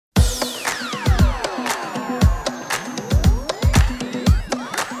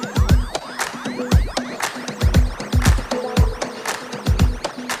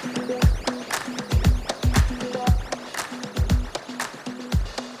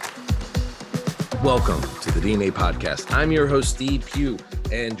Welcome to the DNA Podcast. I'm your host, Steve Pugh,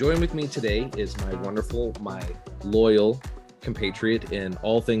 and join with me today is my wonderful, my loyal compatriot in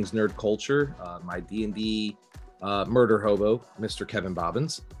all things nerd culture, my D&D murder hobo, Mr. Kevin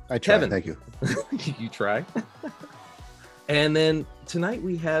Bobbins. I try, Kevin, thank you. You try. And then tonight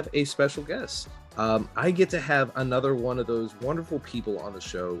we have a special guest. I get to have another one of those wonderful people on the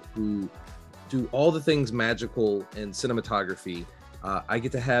show who do all the things magical in cinematography. I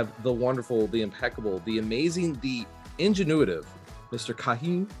get to have the wonderful, the impeccable, the amazing, the ingenuitive Mr.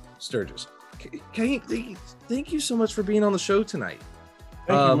 Kaheem Sturgis. Kaheem, thank you so much for being on the show tonight.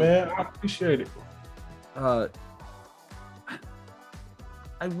 Thank you, man. I appreciate it.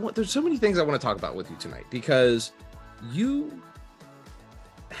 There's so many things I want to talk about with you tonight because you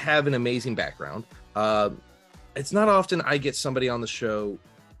have an amazing background. It's not often I get somebody on the show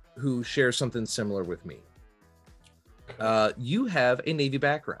who shares something similar with me. You have a Navy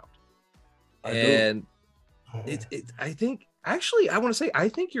background, and I think actually I want to say I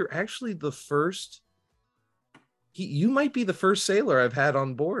think you're actually the first. You might be the first sailor I've had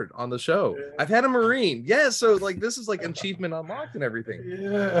on board on the show. Yeah. I've had a Marine, so like this is like achievement unlocked and everything.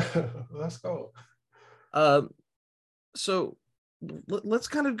 Yeah, let's go. So let's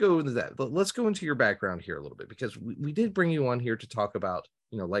kind of go into that. Let's go into your background here a little bit because we did bring you on here to talk about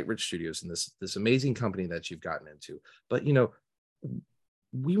Lightridge Studios and this amazing company that you've gotten into. But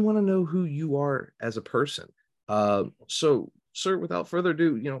we want to know who you are as a person. So, sir, without further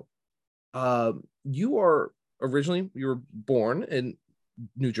ado, you were born in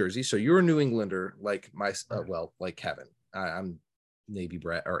New Jersey, so you're a New Englander, like like Kevin. I'm Navy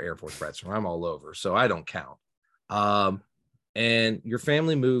brat or Air Force brat, so I'm all over, so I don't count. And your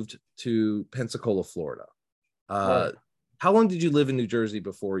family moved to Pensacola, Florida. Right. How long did you live in New Jersey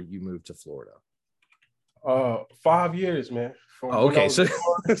before you moved to Florida? 5 years, man. Okay, so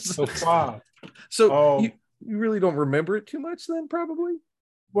 5. So you really don't remember it too much then, probably?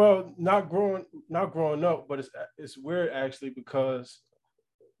 Well, not growing up, but it's weird actually because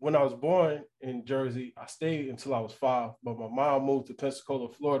when I was born in Jersey, I stayed until I was 5, but my mom moved to Pensacola,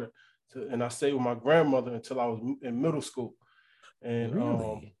 Florida, and I stayed with my grandmother until I was in middle school. And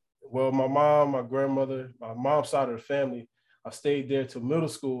really? My mom, my grandmother, my mom's side of the family, I stayed there till middle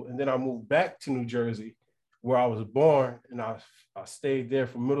school, and then I moved back to New Jersey, where I was born, and I stayed there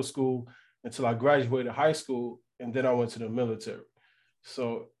from middle school until I graduated high school, and then I went to the military.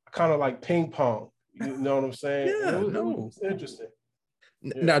 So kind of like ping pong, you know what I'm saying? Yeah, it was interesting.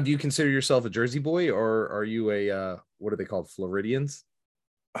 Yeah. Now, do you consider yourself a Jersey boy, or are you a what are they called, Floridians?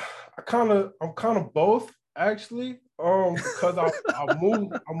 I'm kind of both actually. Because I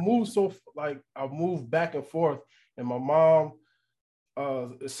moved back and forth, and my mom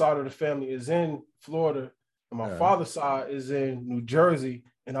side of the family is in Florida, and my father's side is in New Jersey,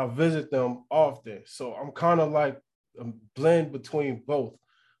 and I visit them often. So I'm kind of like a blend between both.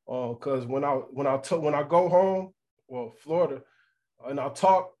 Because when I go home, Florida, and I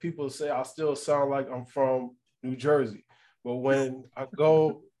talk, people say I still sound like I'm from New Jersey, but when I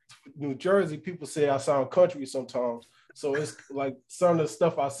go New Jersey, people say I sound country sometimes. So it's like some of the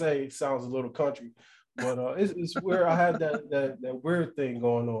stuff I say sounds a little country, but it's where I had that weird thing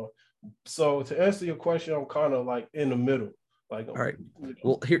going on. So to answer your question, I'm kind of like in the middle. Like, all right.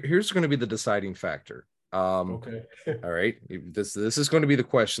 Well, here's going to be the deciding factor. Okay. All right. This is going to be the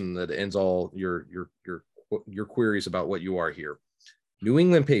question that ends all your queries about what you are here. New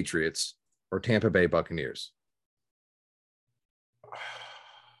England Patriots or Tampa Bay Buccaneers?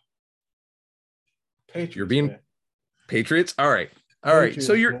 Patriots. You're being man. Patriots. All right. Patriots,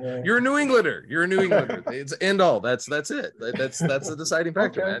 So you're a man. New Englander. You're a New Englander. It's end all. That's it. That's the deciding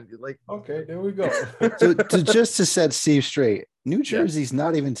factor, Okay. man. Like, okay, there we go. So to set Steve straight, New Jersey's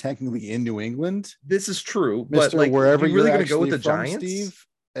not even technically in New England. This is true, Mr. but like, wherever you really you're going to go with the from, Giants, Steve?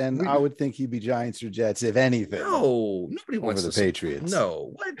 And I would think he'd be Giants or Jets, if anything. No, nobody wants the Patriots.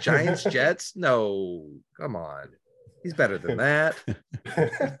 No, what Giants, Jets? No, come on. He's better than that.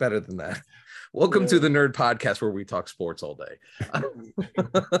 He's better than that. Welcome to the Nerd Podcast, where we talk sports all day.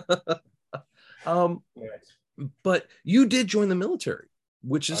 But you did join the military,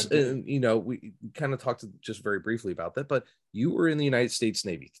 which is, we kind of talked just very briefly about that. But you were in the United States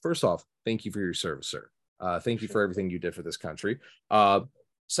Navy. First off, thank you for your service, sir. Thank you for everything you did for this country.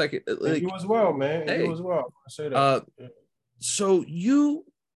 Second, you as well, man. Hey, you as well. I say that. So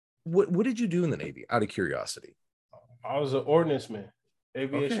what did you do in the Navy? Out of curiosity. I was an ordnance man,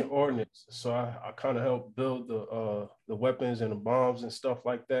 aviation ordnance. So I kind of helped build the weapons and the bombs and stuff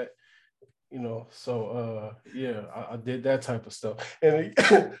like that. I did that type of stuff. And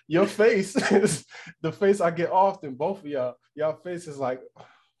your face is the face I get often. Both of y'all face is like,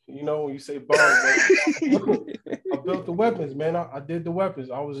 You know, when you say bomb, I built the weapons, man. I did the weapons.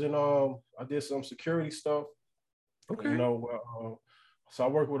 I was in I did some security stuff. Okay. You know, so I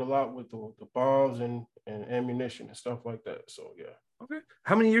work with a lot with the bombs and ammunition and stuff like that. So yeah. Okay.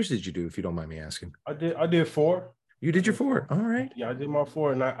 How many years did you do, if you don't mind me asking? I did 4. You did your 4. All right. Yeah, I did my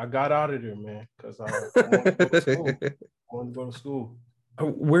 4, and I got out of there, man, because I wanted to go to school. I wanted to go to school.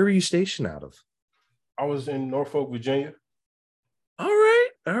 Where were you stationed out of? I was in Norfolk, Virginia. All right.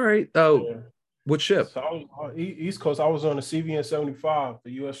 All right. Oh, Yeah. what ship? So I was East Coast. I was on the CVN 75,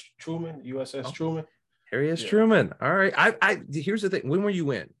 the USS Truman. Harry S. Truman. All right. I here's the thing. When were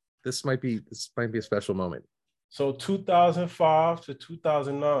you in? This might be a special moment. So 2005 to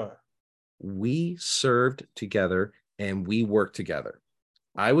 2009. We served together and we worked together.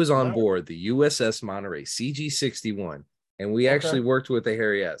 I was on board the USS Monterey CG-61, and we actually worked with the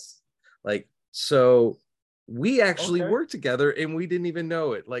Harry S. Like, so we actually worked together and we didn't even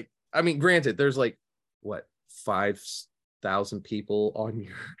know it. Like, I mean, granted, there's like what, 5,000 people on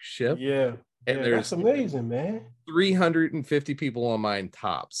your ship? Yeah. And there's that's amazing, man. 350 people on mine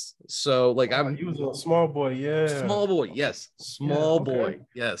tops. So like you was a small boy, small boy, yes, boy,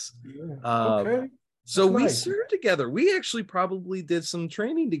 yes. Yeah. So we served together. We actually probably did some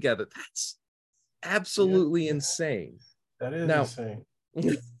training together. That's absolutely insane. That is insane.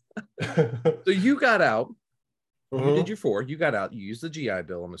 So you got out. You did your 4. You got out. You used the GI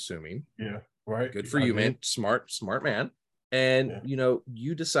Bill, I'm assuming. Yeah, right. Good for you, man. Smart man. And you know,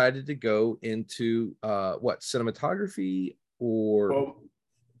 you decided to go into what, cinematography or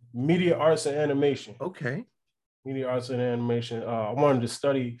media arts and animation. Okay. Media arts and animation. I wanted to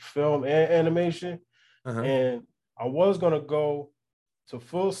study film and animation, and I was gonna go to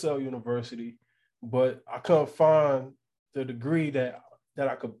Full Sail University, but I couldn't find the degree that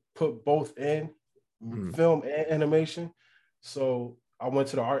I could put both in film and animation. So I went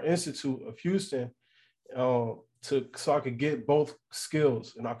to the Art Institute of Houston. So I could get both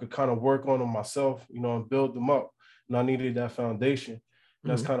skills and I could kind of work on them myself, you know, and build them up. And I needed that foundation.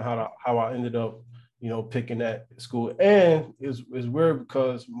 And that's kind of how I ended up, you know, picking that school. And it's weird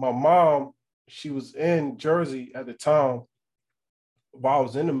because my mom, she was in Jersey at the time while I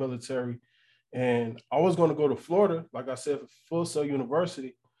was in the military. And I was going to go to Florida, like I said, for Full Sail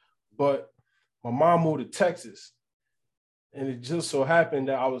University, but my mom moved to Texas. And it just so happened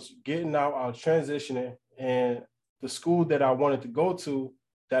that I was getting out, I was transitioning, and the school that I wanted to go to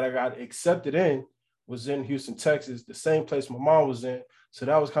that I got accepted in was in Houston, Texas, the same place my mom was in. So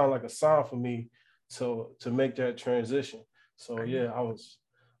that was kind of like a sign for me to make that transition. So yeah, I was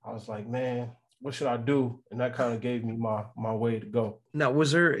like, man, what should I do? And that kind of gave me my way to go. Now,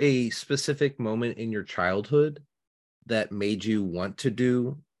 was there a specific moment in your childhood that made you want to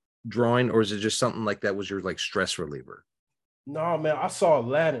do drawing, or is it just something like that was your like stress reliever? No, man, I saw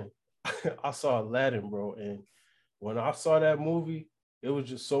Aladdin. I saw Aladdin, bro. And when I saw that movie, it was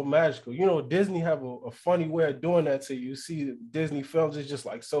just so magical. You know, Disney have a funny way of doing that to you. You see Disney films, it's just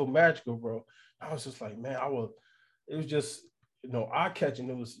like so magical, bro. I was just like, man, it was just, you know, eye-catching.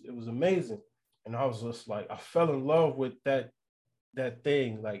 It was amazing. And I was just like, I fell in love with that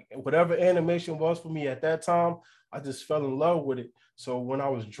thing. Like whatever animation was for me at that time, I just fell in love with it. So when I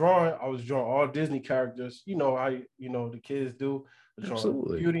was drawing all Disney characters, you know, the kids do.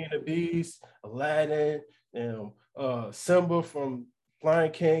 Absolutely. Beauty and the Beast, Aladdin, and Simba from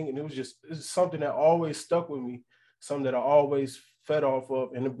Lion King. And it's something that always stuck with me, something that I always fed off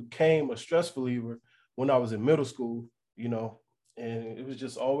of. And it became a stress reliever when I was in middle school, you know, and it was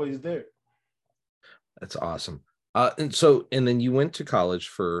just always there. That's awesome. And then you went to college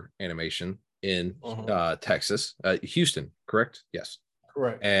for animation in Texas, Houston, correct? Yes.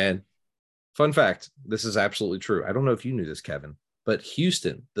 Correct. And fun fact, this is absolutely true. I don't know if you knew this, Kevin, but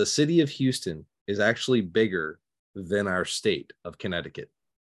Houston, the city of Houston, is actually bigger than our state of Connecticut.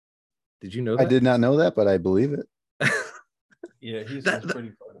 Did you know that? I did not know that, but I believe it. Yeah, Houston's pretty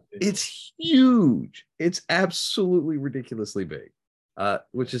fun. It's huge. It's absolutely ridiculously big,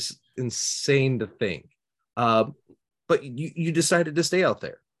 which is insane to think. But you decided to stay out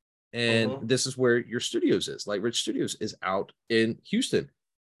there. And this is where your studios is. Light Ridge Studios is out in Houston.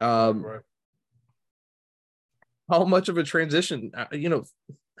 Right. How much of a transition,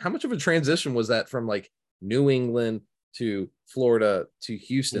 how much of a transition was that from like New England to Florida to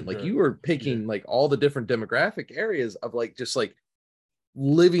Houston? Like you were picking like all the different demographic areas of like just like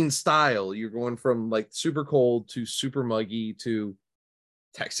living style. You're going from like super cold to super muggy to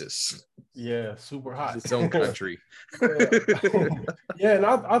Texas. Yeah, super hot. It's its own country. Yeah, and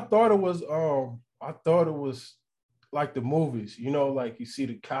I thought it was like the movies, you know, like you see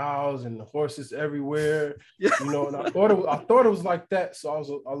the cows and the horses everywhere, Yeah. you know, and I thought it was like that. So I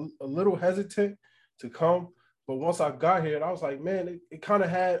was a little hesitant to come. But once I got here, I was like, man, it kind of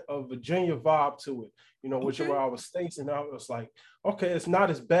had a Virginia vibe to it, you know, which is where I was stationed. I was like, okay, it's not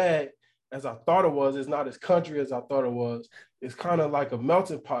as bad as I thought it was. It's not as country as I thought it was. It's kind of like a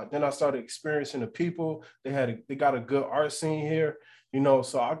melting pot. Then I started experiencing the people. They got a good art scene here, you know.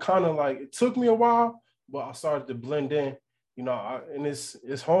 So I kind of like, it took me a while, but I started to blend in, you know, and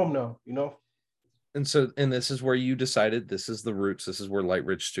it's home now, you know. And so, and this is where you decided this is the roots. This is where Light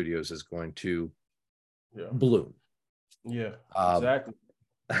Ridge Studios is going to bloom. Yeah, exactly.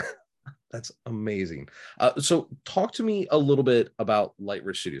 That's amazing. So talk to me a little bit about Light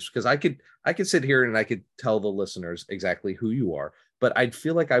Ridge Studios, because I could sit here and I could tell the listeners exactly who you are, but I'd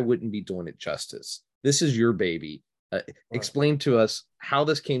feel like I wouldn't be doing it justice. This is your baby. Right. Explain to us how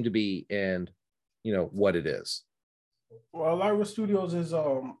this came to be and, you know, what it is. Well, Light Ridge Studios is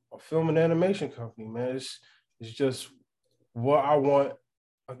a film and animation company, man. It's just what I want,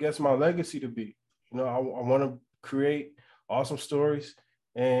 I guess, my legacy to be. You know, I want to create awesome stories,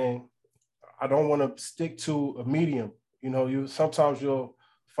 and I don't want to stick to a medium. You know, sometimes you'll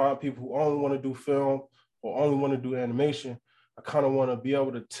find people who only want to do film or only want to do animation. I kind of want to be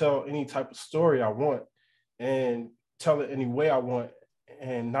able to tell any type of story I want and tell it any way I want,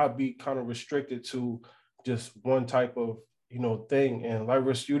 and not be kind of restricted to just one type of, you know, thing. And Light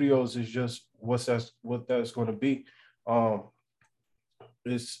Ridge Studios is just what that's going to be.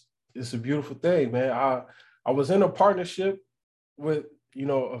 It's a beautiful thing, man. I was in a partnership with, you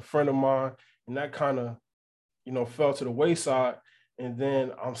know, a friend of mine, and that kind of, you know, fell to the wayside. And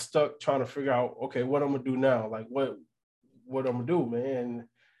then I'm stuck trying to figure out, okay, what I'm gonna do now? Like what I'm gonna do, man. And,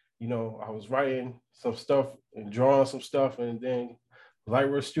 you know, I was writing some stuff and drawing some stuff, and then Light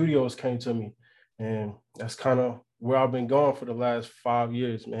Ridge Studios came to me. And that's kind of where I've been going for the last 5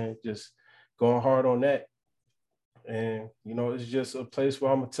 years, man. Just going hard on that. And, you know, it's just a place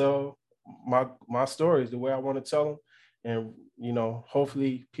where I'm gonna tell my stories the way I want to tell them. And, you know,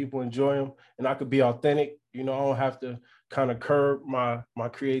 hopefully people enjoy them and I could be authentic. You know, I don't have to kind of curb my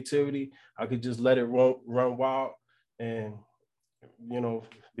creativity. I could just let it run wild and, you know,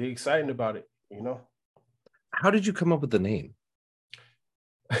 be excited about it, you know. How did you come up with the name?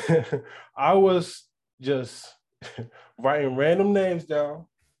 I was just writing random names down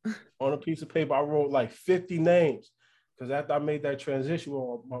on a piece of paper. I wrote like 50 names because after I made that transition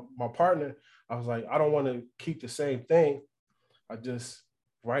with my partner, I was like, I don't want to keep the same thing. I just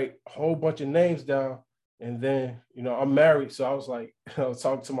write a whole bunch of names down. And then, you know, I'm married. So I was like, I was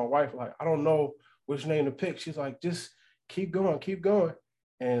talking to my wife, like, I don't know which name to pick. She's like, just keep going, keep going.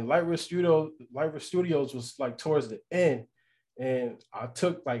 And Light Ridge Studios was like towards the end. And I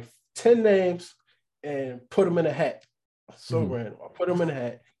took like 10 names and put them in a hat. So random. I put them in a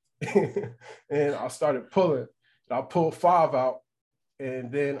hat and I started pulling. I pulled 5 out,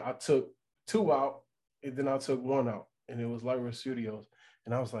 and then I took 2 out, and then I took 1 out, and it was Light Ridge Studios.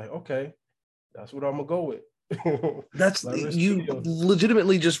 And I was like, okay, that's what I'm gonna go with. That's you Studios.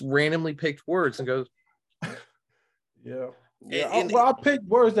 Legitimately just randomly picked words and goes. Yeah. I picked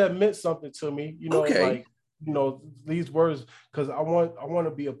words that meant something to me, you know, okay. Like, you know, these words, because I want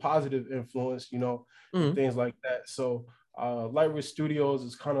to be a positive influence, you know, things like that. So Light Ridge Studios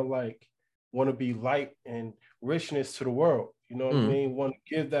is kind of like want to be light and richness to the world, you know what I mean? Want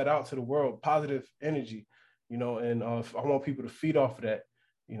to give that out to the world, positive energy, you know, and I want people to feed off of that,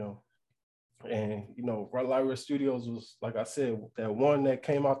 you know. And, you know, Light Ridge Studios was, like I said, that one that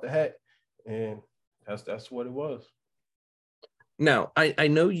came out the hat, and that's what it was. Now, I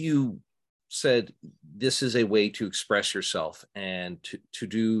know you said this is a way to express yourself and to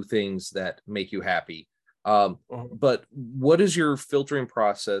do things that make you happy. But what is your filtering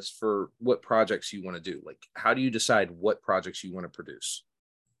process for what projects you want to do? Like, how do you decide what projects you want to produce?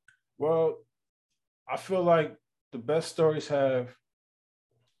 Well, I feel like the best stories have,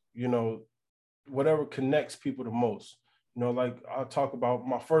 you know, whatever connects people the most. You know, like I'll talk about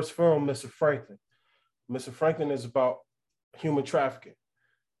my first film, Mr. Franklin. Mr. Franklin is about human trafficking,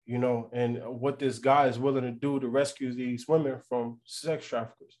 you know, and what this guy is willing to do to rescue these women from sex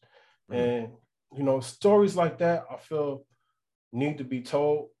traffickers. And, you know, stories like that, I feel need to be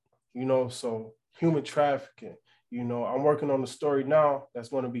told, you know. So human trafficking, you know, I'm working on a story now that's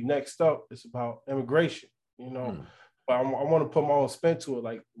going to be next up. It's about immigration, you know, but I want to put my own spin to it.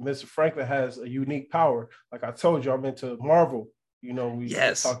 Like Mr. Franklin has a unique power. Like I told you, I'm into Marvel, you know, we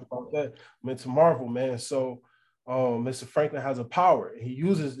talked about that. I'm into Marvel, man. So Mr. Franklin has a power. He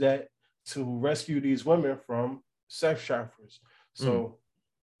uses that to rescue these women from sex traffickers. So,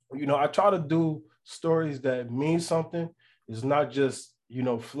 you know, I try to do stories that mean something. It's not just,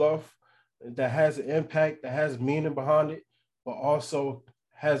 fluff, that has an impact, that has meaning behind it, but also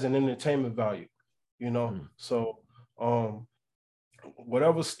has an entertainment value, So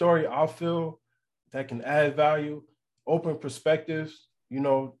whatever story I feel that can add value, open perspectives,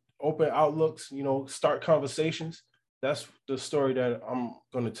 open outlooks, start conversations. That's the story that I'm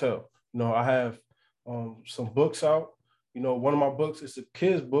going to tell. I have some books out. One of my books is a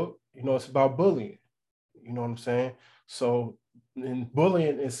kid's book. It's about bullying. You know what I'm saying? So, and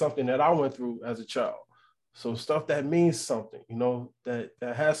bullying is something that I went through as a child. So stuff that means something, that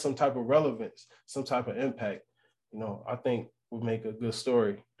has some type of relevance, some type of impact, I think would make a good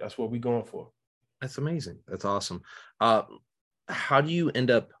story. That's what we're going for. That's amazing. That's awesome. How do you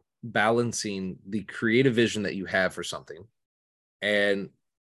end up balancing the creative vision that you have for something and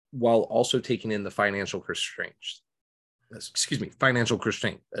while also taking in the financial constraints? Financial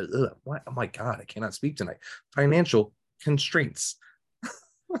constraint. What? Oh my God, I cannot speak tonight. Financial constraints.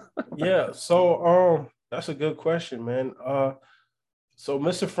 Yeah. So that's a good question, man. So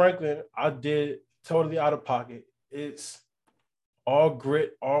Mr. Franklin, I did totally out of pocket. It's all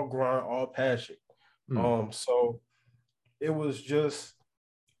grit, all grind, all passion. So it was just,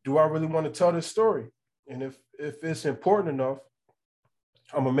 do I really want to tell this story? And if it's important enough,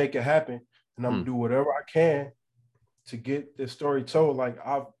 I'm gonna make it happen, and I'm gonna do whatever I can to get this story told. Like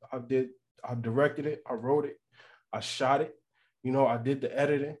I directed it, I wrote it, I shot it. I did the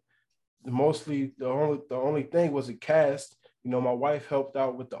editing. The only thing was a cast. My wife helped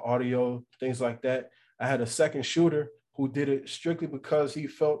out with the audio, things like that. I had a second shooter who did it strictly because he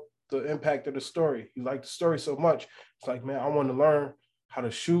felt the impact of the story. He liked the story so much. It's like, man, I want to learn how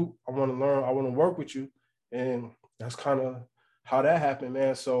to shoot. I want to work with you. And that's kind of how that happened,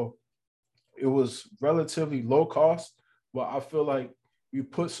 man. So it was relatively low cost, but I feel like we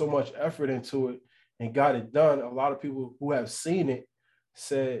put so much effort into it and got it done. A lot of people who have seen it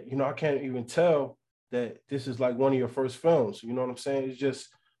said, I can't even tell that this is like one of your first films. You know what I'm saying? It's just,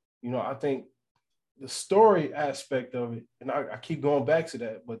 I think the story aspect of it, and I keep going back to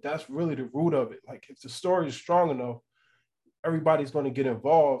that, but that's really the root of it. Like if the story is strong enough, everybody's going to get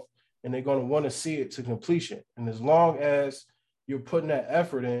involved and they're going to want to see it to completion. And as long as you're putting that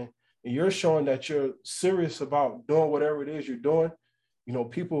effort in and you're showing that you're serious about doing whatever it is you're doing,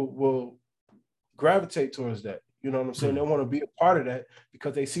 people will gravitate towards that. You know what I'm saying? They want to be a part of that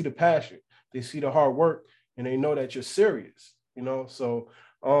because they see the passion, they see the hard work, and they know that you're serious, So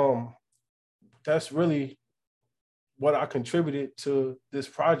that's really what I contributed to this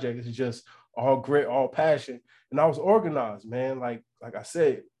project. Is just all grit, all passion. And I was organized, man. Like I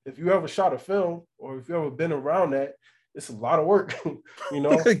said, if you ever shot a film or if you ever been around that, it's a lot of work, And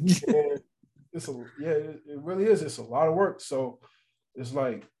it really is. It's a lot of work. So it's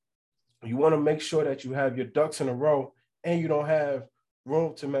like, you want to make sure that you have your ducks in a row and you don't have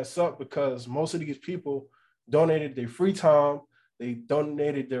room to mess up, because most of these people donated their free time. They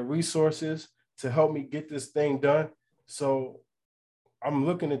donated their resources to help me get this thing done. So I'm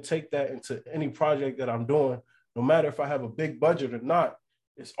looking to take that into any project that I'm doing, no matter if I have a big budget or not.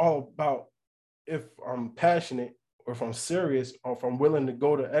 It's all about if I'm passionate or if I'm serious or if I'm willing to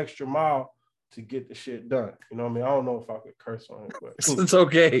go the extra mile to get the shit done. You know what I mean? I don't know if I could curse on it, but it's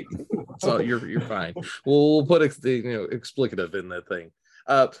okay. So you're fine. We'll put explicative in that thing.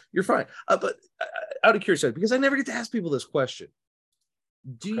 You're fine. But out of curiosity, because I never get to ask people this question,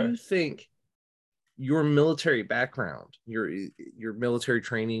 do you think your military background, your military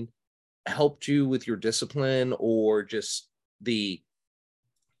training, helped you with your discipline, or just the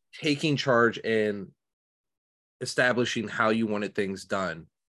taking charge and establishing how you wanted things done?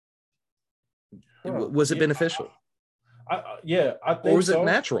 Was it beneficial? I think. Or was it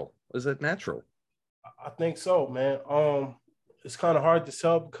natural? Was it natural? I think so, man. It's kind of hard to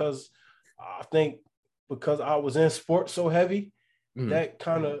tell because I think because I was in sports so heavy, that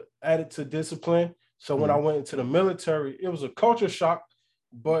kind of added to discipline. So when I went into the military, it was a culture shock,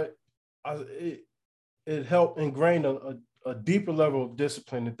 but it helped ingrain a deeper level of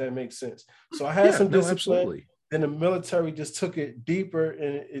discipline, if that makes sense. So I had some discipline. Absolutely. Then the military just took it deeper,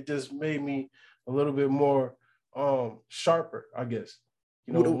 and it just made me a little bit more sharper, I guess.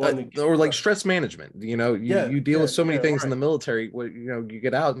 Or like stress management. You deal with so many things in the military. You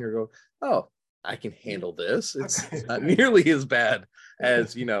get out and you're going, oh, I can handle this. It's not nearly as bad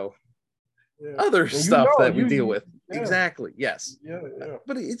as other stuff that we deal with. Yeah. Exactly. Yes. Yeah.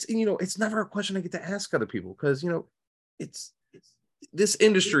 But it's never a question I get to ask other people, because it's this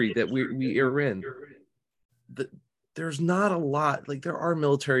industry that we are in. There's not a lot, like there are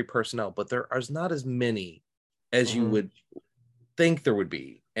military personnel, but there are not as many as you would think there would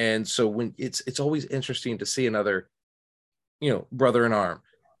be. And so when it's always interesting to see another, brother in arm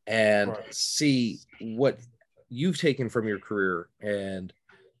and see what you've taken from your career and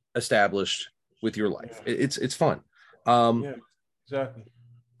established with your life. It's fun. Yeah, exactly.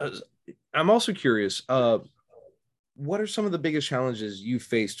 I'm also curious, what are some of the biggest challenges you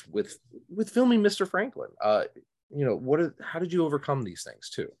faced with filming Mr. Franklin? How did you overcome these things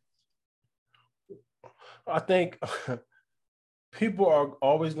too? I think people are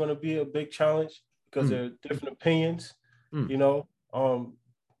always going to be a big challenge because there are different opinions. You know,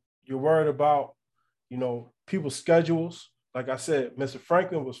 you're worried about, people's schedules. Like I said, Mr.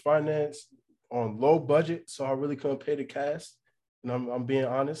 Franklin was financed on low budget, so I really couldn't pay the cast. And I'm being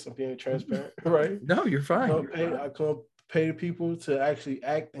honest, I'm being transparent, right? No, you're fine. I couldn't pay the people to actually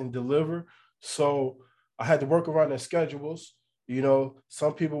act and deliver. So I had to work around their schedules.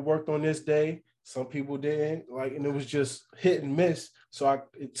 Some people worked on this day, some people didn't, and it was just hit and miss. So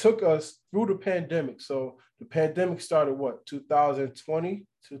it took us through the pandemic. So the pandemic started 2020?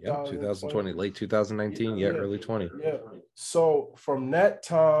 2020, late 2019, early 20. Yeah. So from that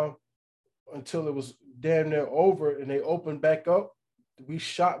time until it was damn near over and they opened back up, we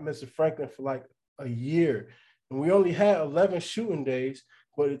shot Mr. Franklin for a year. And we only had 11 shooting days,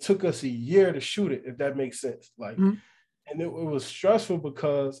 but it took us a year to shoot it, if that makes sense. And it was stressful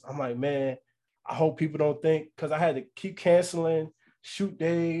because I'm like, man, I hope people don't think, because I had to keep canceling shoot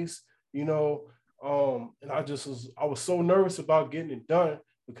days, and I was so nervous about getting it done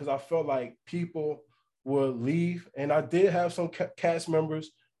because I felt like people would leave. And I did have some cast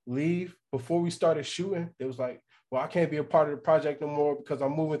members leave before we started shooting. It was like, well, I can't be a part of the project no more because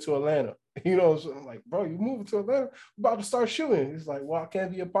I'm moving to Atlanta. So I'm like, bro, you moving to Atlanta? We're about to start shooting. He's like, well, I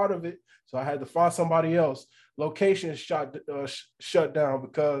can't be a part of it. So I had to find somebody else. Locations shut down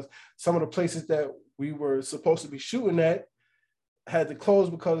because some of the places that we were supposed to be shooting at had to close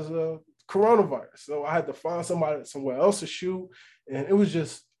because of coronavirus. So I had to find somebody somewhere else to shoot. And it was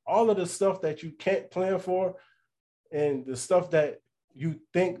just all of the stuff that you can't plan for and the stuff that you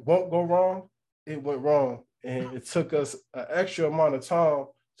think won't go wrong, it went wrong. And it took us an extra amount of time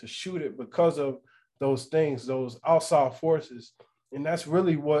to shoot it because of those things, those outside forces. And that's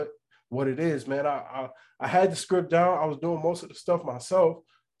really what it is, man. I had the script down. I was doing most of the stuff myself.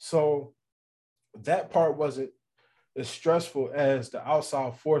 So that part wasn't as stressful as the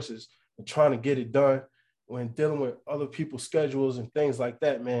outside forces and trying to get it done when dealing with other people's schedules and things like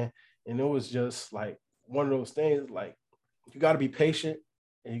that, man. And it was just one of those things, you got to be patient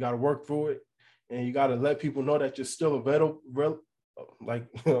and you got to work through it. And you got to let people know that you're still available. I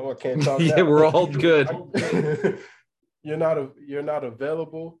can't talk. Yeah, we're all good. You're not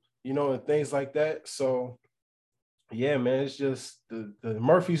available, and things like that. So, yeah, man, it's just the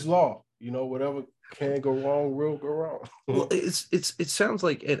Murphy's Law. Whatever can go wrong will go wrong. Well, it sounds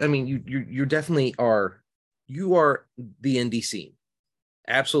like, I mean, you definitely are. You are the indie scene,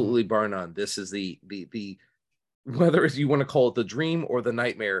 absolutely, bar none. This is the whether you want to call it the dream or the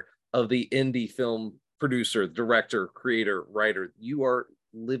nightmare of the indie film producer, director, creator, writer. You are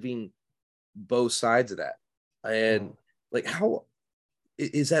living both sides of that. And how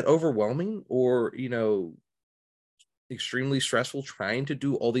is that overwhelming or, extremely stressful trying to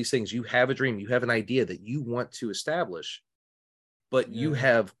do all these things? You have a dream, you have an idea that you want to establish, but you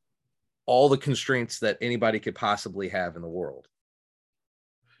have all the constraints that anybody could possibly have in the world.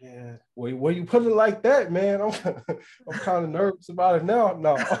 Yeah, well, you put it like that, man. I'm kind of nervous about it now.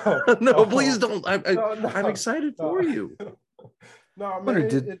 No, no, please don't. I'm excited for you. No, man.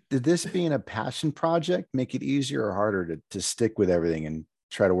 Did this being a passion project make it easier or harder to stick with everything and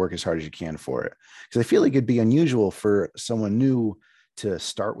try to work as hard as you can for it? Because I feel like it'd be unusual for someone new to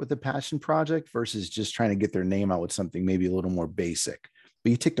start with a passion project versus just trying to get their name out with something maybe a little more basic.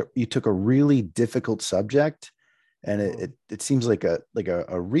 But you took a really difficult subject. And it seems like a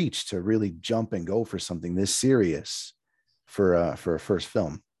reach to really jump and go for something this serious for a first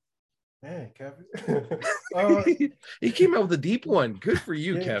film. Man, Kevin, he came out with a deep one. Good for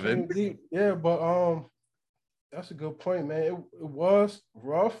you, Kevin. Yeah, but that's a good point, man. It was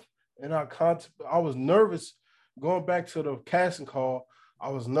rough, and I was nervous going back to the casting call. I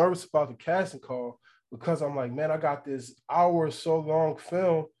was nervous about the casting call because I'm like, man, I got this hour or so long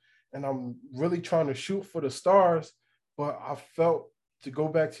film. And I'm really trying to shoot for the stars, but I felt, to go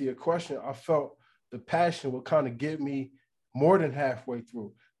back to your question, I felt the passion would kind of get me more than halfway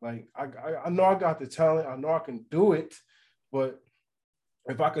through. I know I got the talent, I know I can do it, but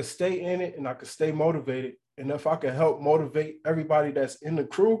if I could stay in it and I could stay motivated, and if I could help motivate everybody that's in the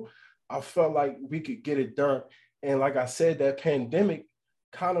crew, I felt like we could get it done. And like I said, that pandemic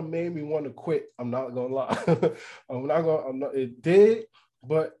kind of made me want to quit. I'm not gonna lie. It did.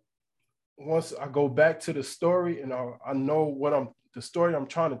 But once I go back to the story and I know the story I'm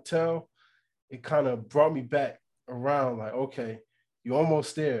trying to tell, it kind of brought me back around like, okay, you're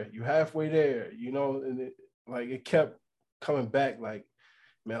almost there. You're halfway there, you know, and it kept coming back like,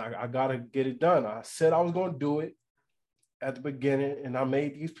 man, I gotta get it done. I said I was gonna do it at the beginning, and I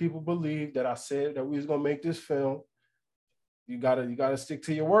made these people believe that I said that we was gonna make this film. You gotta stick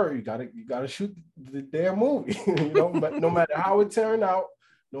to your word. You gotta shoot the damn movie. You know, no matter how it turned out,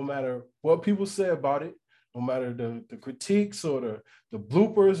 no matter what people say about it, no matter the critiques or the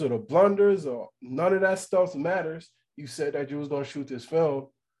bloopers or the blunders or none of that stuff matters. You said that you was gonna shoot this film.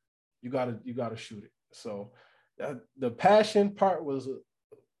 You gotta shoot it. So the passion part was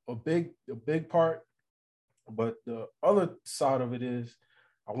a big part, but the other side of it is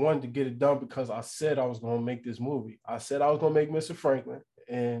I wanted to get it done because I said I was going to make this movie. I said I was going to make Mr. Franklin,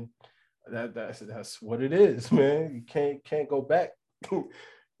 and that's what it is, man. You can't go back, you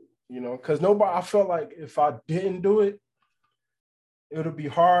know, because nobody. I felt like if I didn't do it, it would be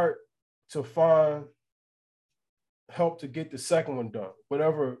hard to find help to get the second one done,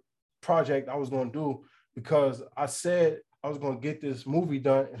 whatever project I was going to do, because I said I was going to get this movie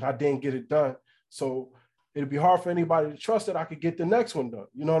done and I didn't get it done. So it'd be hard for anybody to trust that I could get the next one done.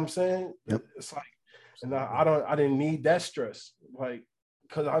 You know what I'm saying? Yep. It's like, and I didn't need that stress, like,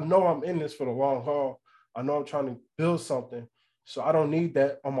 because I know I'm in this for the long haul. I know I'm trying to build something, so I don't need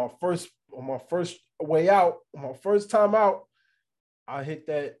that on my first way out, on my first time out. I hit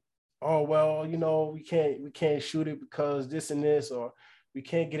that. Oh well, you know, we can't shoot it because this and this, or we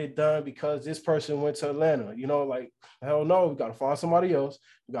can't get it done because this person went to Atlanta. You know, like, hell no, we got to find somebody else.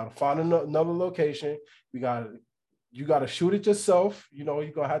 We got to find another location. You got to shoot it yourself. You know,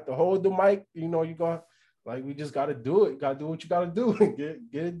 you're going to have to hold the mic. You know, we just got to do it. Got to do what you got to do and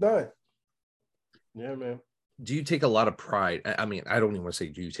get it done. Yeah, man. Do you take a lot of pride? I mean, I don't even want to say,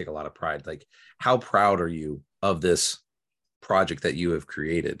 do you take a lot of pride? Like, how proud are you of this project that you have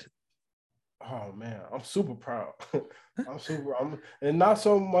created? Oh man, I'm super proud. And not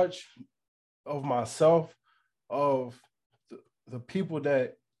so much of myself, of the people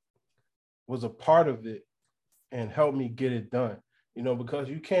that was a part of it and helped me get it done. You know, because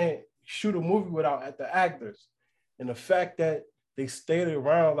you can't shoot a movie without the actors. And the fact that they stayed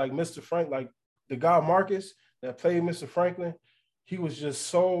around, like Mr. Frank, like the guy Marcus that played Mr. Franklin, he was just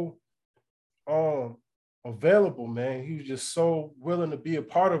so available, man. He was just so willing to be a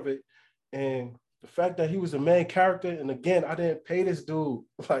part of it. And the fact that he was the main character, and again, I didn't pay this dude.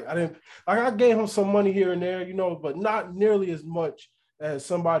 I gave him some money here and there, you know, but not nearly as much as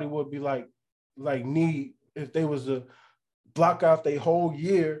somebody would be like need if they was to block out their whole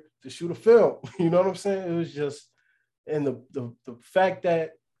year to shoot a film. You know what I'm saying? It was just, and the fact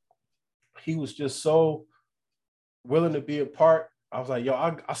that he was just so willing to be a part. I was like, yo,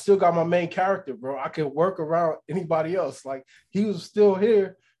 I still got my main character, bro. I could work around anybody else. Like, he was still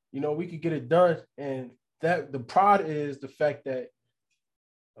here, you know, we could get it done. And that the pride is the fact that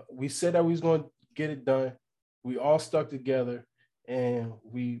we said that we was going to get it done. We all stuck together and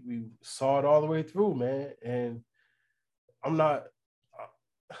we saw it all the way through, man. And I'm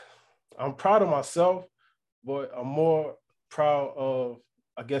proud of myself, but I'm more proud of,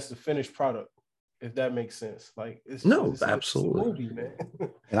 I guess, the finished product, if that makes sense. Like, it's absolutely, it's a movie, man.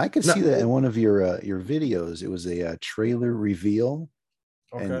 And I could see that in one of your videos. It was a trailer reveal,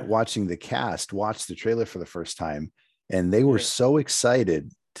 okay, and watching the cast watch the trailer for the first time, and they were so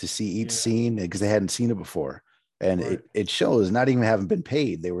excited to see each scene because they hadn't seen it before, and it shows. Not even having been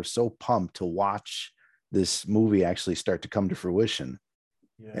paid, they were so pumped to watch this movie actually start to come to fruition,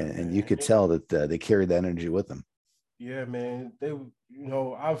 and you could tell that they carried that energy with them. Yeah, man. You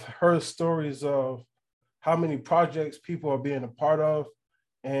know, I've heard stories of how many projects people are being a part of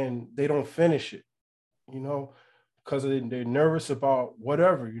and they don't finish it, you know, because they're nervous about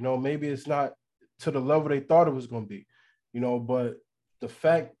whatever, you know, maybe it's not to the level they thought it was going to be, you know, but the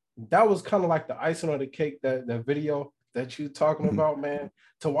fact that was kind of like the icing on the cake, that video that you're talking about, man,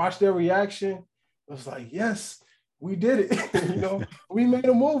 to watch their reaction, it was like, yes, we did it. You know, we made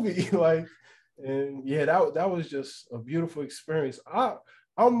a movie. Like, and yeah, that was just a beautiful experience.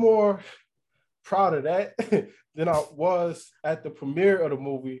 I'm more proud of that than I was at the premiere of the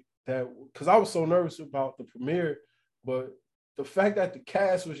movie, that because I was so nervous about the premiere, but the fact that the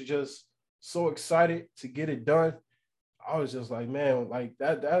cast was just so excited to get it done, I was just like, man, like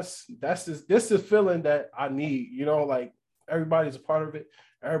this is feeling that I need, you know, like everybody's a part of it,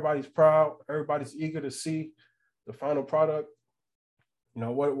 everybody's proud, everybody's eager to see the final product. You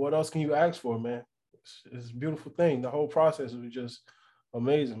know, what else can you ask for, man? It's a beautiful thing. The whole process was just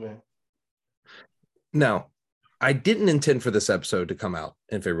amazing, man. Now, I didn't intend for this episode to come out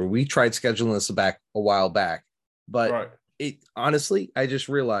in February. We tried scheduling this back a while back, but it honestly, I just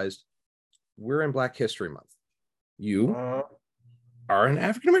realized we're in Black History Month. You are an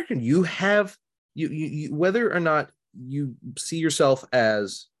African American. You have you whether or not you see yourself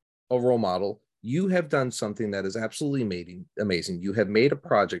as a role model, you have done something that is absolutely amazing. You have made a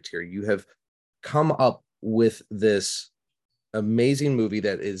project here. You have come up with this amazing movie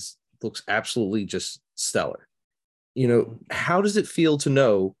that looks absolutely just stellar. You know, how does it feel to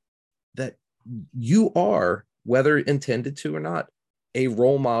know that you are, whether intended to or not, a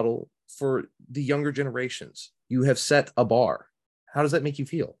role model for the younger generations? You have set a bar. How does that make you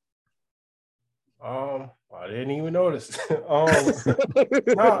feel? I didn't even notice. No,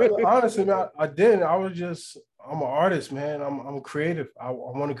 honestly, man, I didn't. I'm an artist, man. I'm creative. I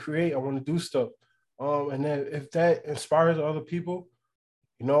want to create. I want to do stuff. And then if that inspires other people,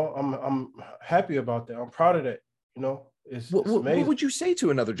 you know, I'm happy about that. I'm proud of that. You know, it's amazing. What would you say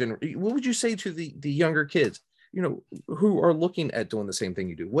to another generation? What would you say to the younger kids, you know, who are looking at doing the same thing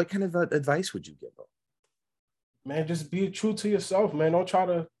you do? What kind of advice would you give them? Man, just be true to yourself, man. Don't try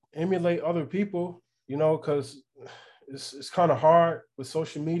to emulate other people, you know, because it's kind of hard with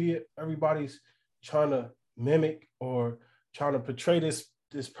social media. Everybody's trying to mimic or trying to portray this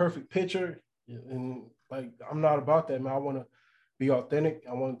perfect picture. And like, I'm not about that, man. I want to be authentic.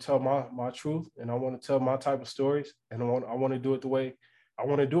 I want to tell my truth, and I want to tell my type of stories, and I want to do it the way I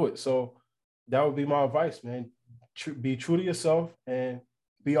want to do it. So that would be my advice, man. Be true to yourself and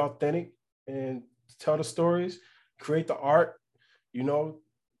be authentic and tell the stories, create the art, you know,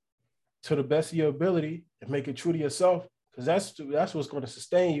 to the best of your ability, and make it true to yourself, because that's what's going to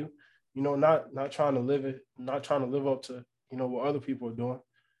sustain you. You know, not trying to live up to, you know, what other people are doing.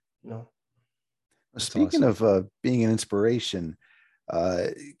 You know. That's Speaking awesome. Of being an inspiration,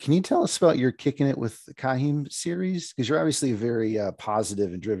 can you tell us about your Kicking It with Kaheem series? Because you're obviously a very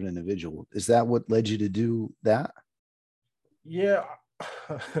positive and driven individual. Is that what led you to do that? Yeah,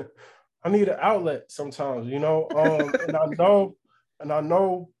 I need an outlet sometimes, you know. And I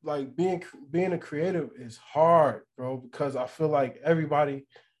know, like being a creative is hard, bro, because I feel like everybody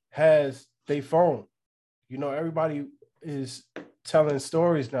has their phone. You know, everybody is telling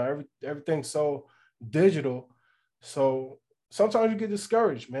stories now. Everything's so digital. So sometimes you get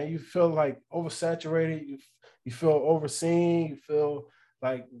discouraged, man. You feel like oversaturated. You feel overseen. You feel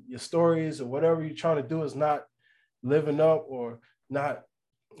like your stories or whatever you're trying to do is not living up or not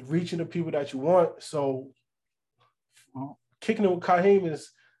reaching the people that you want. So Kicking It with Kaheem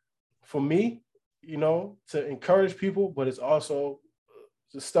is, for me, you know, to encourage people, but it's also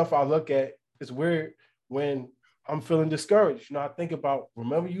the stuff I look at. It's weird when I'm feeling discouraged. You know, I think about,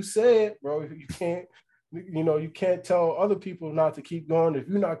 remember you said, bro, you can't tell other people not to keep going if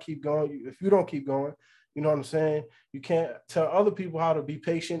you don't keep going. You know what I'm saying? You can't tell other people how to be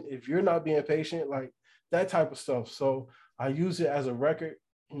patient if you're not being patient, like that type of stuff. So I use it as a record,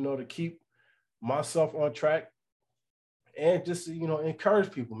 you know, to keep myself on track and just, you know,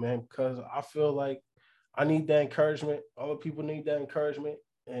 encourage people, man, because I feel like I need that encouragement. Other people need that encouragement.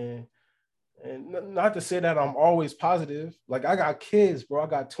 And not to say that I'm always positive. Like, I got kids, bro. I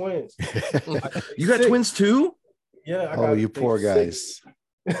got twins. You got twins too? Yeah. You poor guys.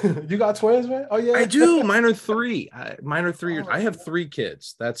 You got twins, man? Oh, yeah. I do. Mine are 3. Mine are 3 years. I have 3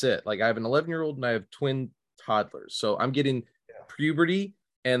 kids. That's it. Like, I have an 11-year-old and I have twin toddlers. So I'm getting puberty,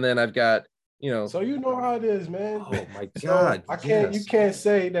 and then I've got, you know. So you know how it is, man. Oh my God. You can't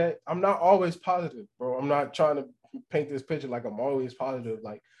say that I'm not always positive, bro. I'm not trying to paint this picture like I'm always positive.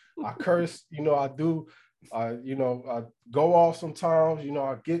 Like, I curse, you know, I do. I go off sometimes, you know,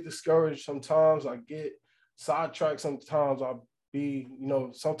 I get discouraged sometimes, I get sidetracked sometimes,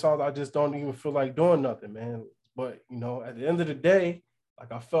 sometimes I just don't even feel like doing nothing, man. But, you know, at the end of the day,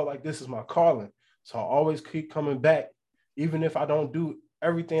 like, I felt like this is my calling. So I always keep coming back, even if I don't do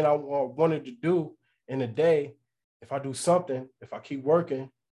everything I wanted to do in a day. If I do something, if I keep working,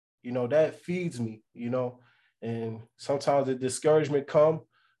 you know, that feeds me, you know. And sometimes the discouragement come,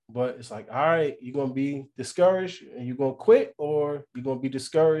 but it's like, all right, you're going to be discouraged and you're going to quit, or you're going to be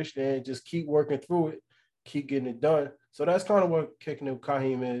discouraged and just keep working through it, keep getting it done. So that's kind of what Kicking It with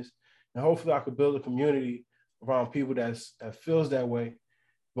Kaheem is. And hopefully I could build a community around people that feels that way,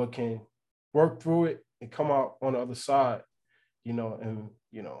 but can work through it and come out on the other side, you know, and,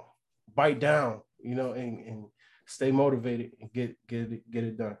 you know, bite down, you know, and stay motivated and get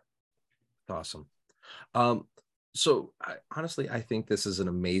it done. Awesome. So honestly, I think this is an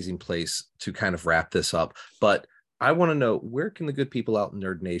amazing place to kind of wrap this up, but I want to know, where can the good people out in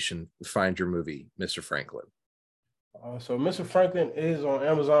Nerd Nation find your movie, Mr. Franklin? So Mr. Franklin is on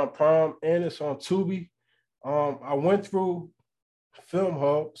Amazon Prime and it's on Tubi. I went through Film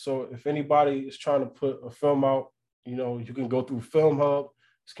Hub. So if anybody is trying to put a film out, you can go through Film Hub.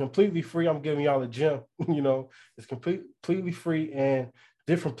 It's completely free. I'm giving y'all a gem. It's completely free, and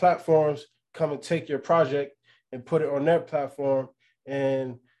different platforms come and take your project and put it on their platform.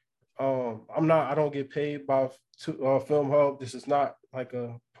 And I don't get paid by Film Hub. This is not like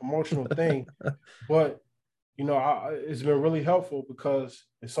a promotional thing, but it's been really helpful because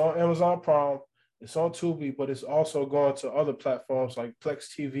it's on Amazon Prime, it's on Tubi, but it's also going to other platforms like Plex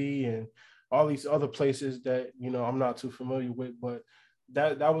TV and all these other places that I'm not too familiar with. But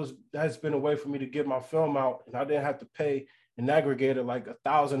that's been a way for me to get my film out, and I didn't have to pay an aggregator like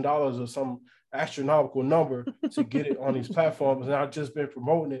 $1,000 or some astronomical number to get it on these platforms. And I've just been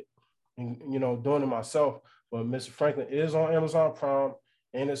promoting it and doing it myself. But Mr. Franklin is on Amazon Prime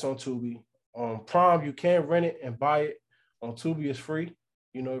and it's on Tubi. On Prime, you can rent it and buy it. On Tubi, it's free.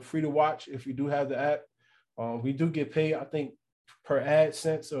 Free to watch if you do have the app. We do get paid, I think, per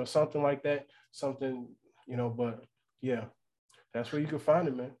AdSense or something like that. But yeah, that's where you can find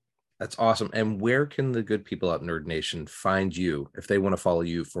it, man. That's awesome. And where can the good people at Nerd Nation find you if they want to follow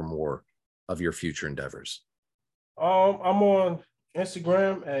you for more of your future endeavors? I'm on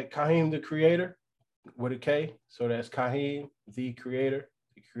Instagram at Kaheem the Creator with a K. So that's Kaheem the Creator.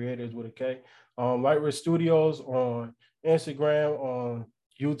 The Creator is with a K. Lightridge Studios on Instagram, on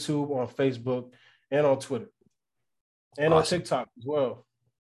YouTube, on Facebook, and on Twitter, and on TikTok as well.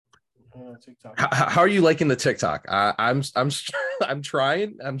 TikTok. How are you liking the TikTok? I'm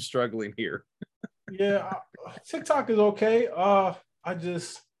trying. I'm struggling here. Yeah, TikTok is okay. I'm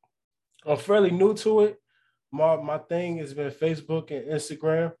fairly new to it. My thing has been Facebook and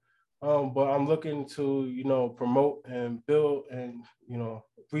Instagram, but I'm looking to promote and build and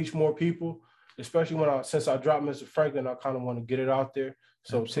reach more people. Especially since I dropped Mr. Franklin, I kind of want to get it out there.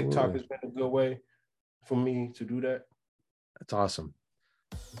 So Absolutely. TikTok has been a good way for me to do that. That's awesome.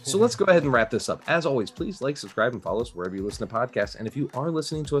 So let's go ahead and wrap this up. As always, please like, subscribe, and follow us wherever you listen to podcasts. And if you are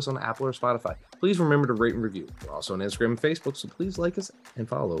listening to us on Apple or Spotify, please remember to rate and review. We're also on Instagram and Facebook, so please like us and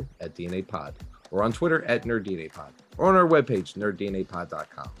follow at DNA Pod, or on Twitter at NerdDNA Pod, or on our webpage,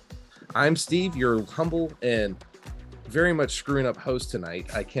 nerddnapod.com. I'm Steve, your humble and very much screwing up host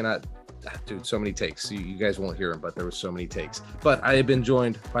tonight. I cannot, dude, so many takes. You guys won't hear them, but there were so many takes. But I have been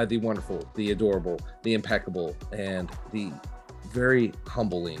joined by the wonderful, the adorable, the impeccable, and the very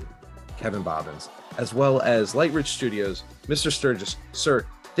humbling Kevin Bobbins, as well as Lightridge Studios, Mr. Sturgis. Sir,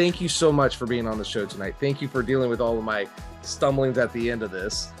 thank you so much for being on the show tonight. Thank you for dealing with all of my stumblings at the end of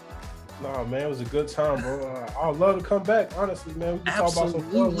this. No, man, it was a good time, bro. I'd love to come back, honestly, man. We can talk about some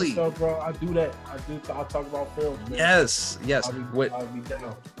film and stuff, bro. I do that. I'll talk about films, man. Yes. I'll be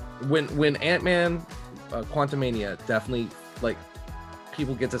down. When Ant-Man Quantumania, definitely, like,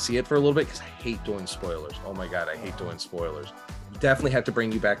 people get to see it for a little bit, because I hate doing spoilers. Oh my God, I hate doing spoilers. Definitely have to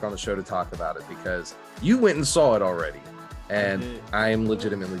bring you back on the show to talk about it, because you went and saw it already, and I am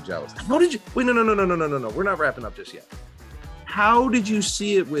legitimately jealous. How did you? Wait, no. We're not wrapping up just yet. How did you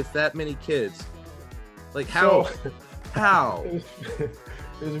see it with that many kids? Like how? How?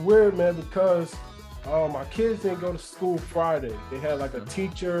 It's weird, man, because my kids didn't go to school Friday. They had like a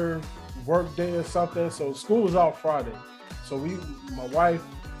teacher work day or something, so school was out Friday. So my wife,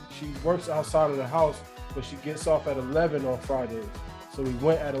 she works outside of the house, but she gets off at 11 on Fridays. So we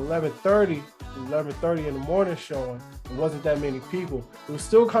went at 11:30 in the morning showing. It wasn't that many people. It was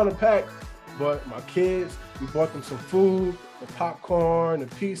still kind of packed, but my kids, we bought them some food, the popcorn, the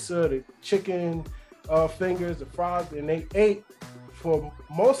pizza, the chicken fingers, the fries, and they ate for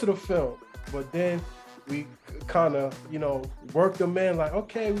most of the film. But then we kind of, worked them in like,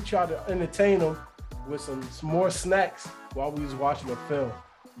 okay, we tried to entertain them with some more snacks while we was watching the film.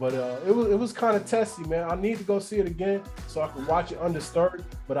 But it was kind of testy, man. I need to go see it again so I could watch it undisturbed.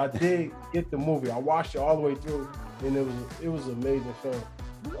 But I did get the movie. I watched it all the way through, and it was an amazing film.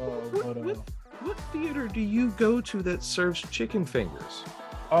 What theater do you go to that serves chicken fingers?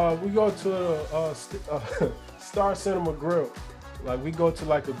 We go to Star Cinema Grill. Like, we go to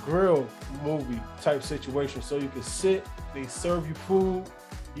like a grill movie type situation, so you can sit. They serve you food,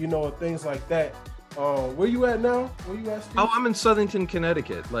 and things like that. Where you at now? Where you at, Steve? Oh, I'm in Southington,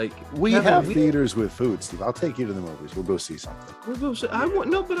 Connecticut. Like, we have theaters with food, Steve. I'll take you to the movies. We'll go see something. I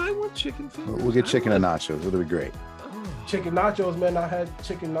want chicken fingers. We'll get chicken and nachos. It'll be great. Oh. Chicken nachos, man. I had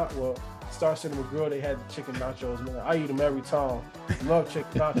Star Cinema Grill, they had chicken nachos, man. I eat them every time. Love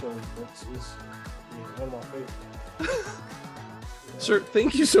chicken nachos. It's one of my favorites. Sir,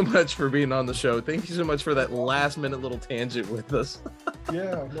 thank you so much for being on the show. Thank you so much for that last minute little tangent with us.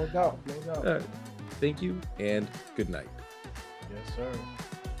 Yeah, no doubt. Thank you, and good night. Yes, sir.